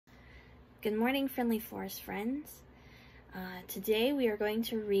Good morning, friendly forest friends. Today we are going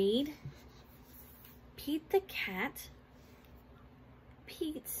to read Pete the Cat,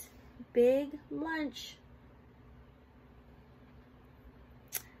 Pete's Big Lunch.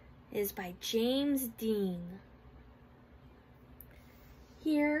 It is by James Dean.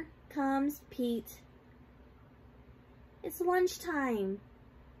 Here comes Pete. It's lunchtime.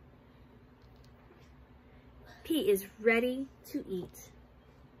 Pete is ready to eat.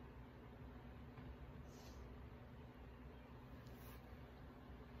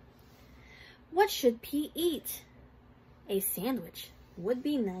 What should Pete eat? A sandwich would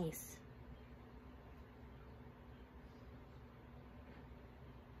be nice.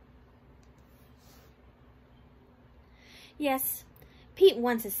 Yes, Pete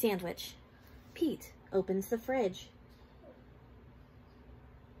wants a sandwich. Pete opens the fridge.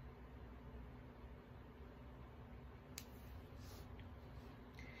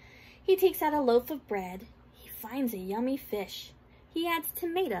 He takes out a loaf of bread. He finds a yummy fish. He adds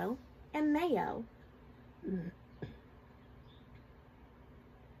tomato and mayo.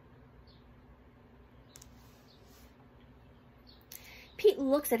 Pete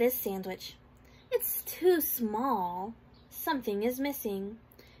looks at his sandwich. It's too small. Something is missing.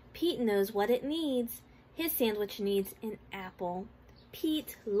 Pete knows what it needs. His sandwich needs an apple.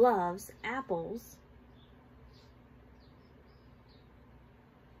 Pete loves apples.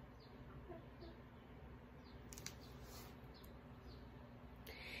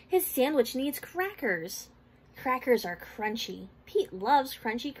 His sandwich needs crackers. Crackers are crunchy. Pete loves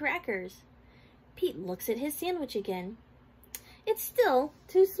crunchy crackers. Pete looks at his sandwich again. It's still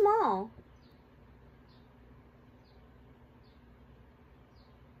too small.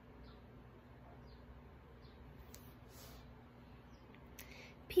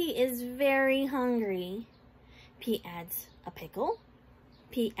 Pete is very hungry. Pete adds a pickle.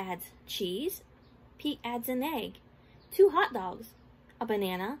 Pete adds cheese. Pete adds an egg, 2 hot dogs, a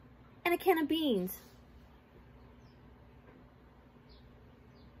banana, and a can of beans.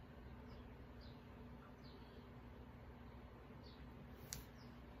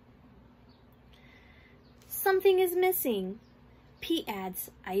 Something is missing. Pete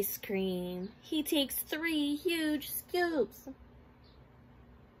adds ice cream. He takes 3 huge scoops.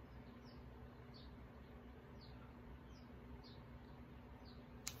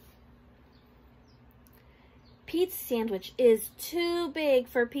 Pete's sandwich is too big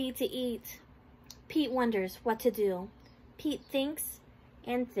for Pete to eat. Pete wonders what to do. Pete thinks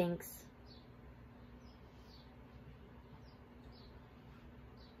and thinks.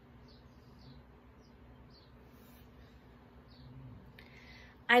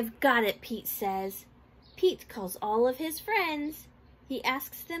 I've got it, Pete says. Pete calls all of his friends. He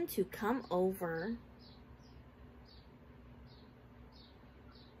asks them to come over.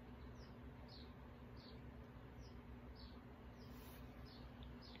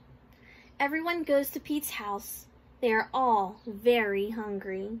 Everyone goes to Pete's house. They are all very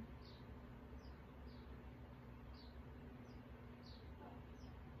hungry.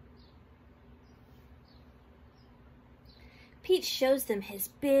 Pete shows them his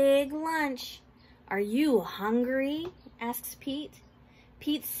big lunch. Are you hungry? Asks Pete.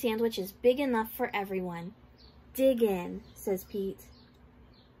 Pete's sandwich is big enough for everyone. Dig in, says Pete.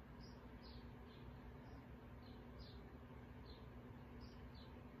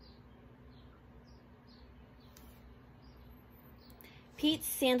 Pete's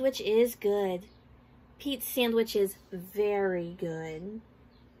sandwich is good. Pete's sandwich is very good.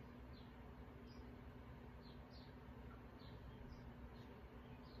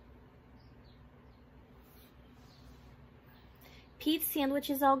 Pete's sandwich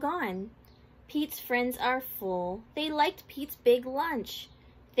is all gone. Pete's friends are full. They liked Pete's big lunch.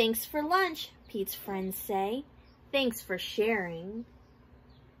 Thanks for lunch, Pete's friends say. Thanks for sharing.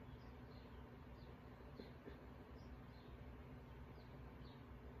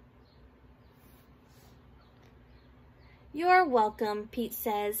 You're welcome, Pete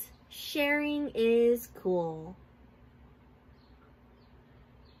says. Sharing is cool.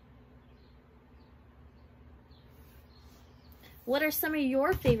 What are some of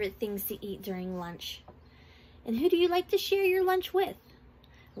your favorite things to eat during lunch? And who do you like to share your lunch with?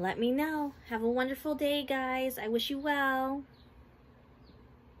 Let me know. Have a wonderful day, guys. I wish you well.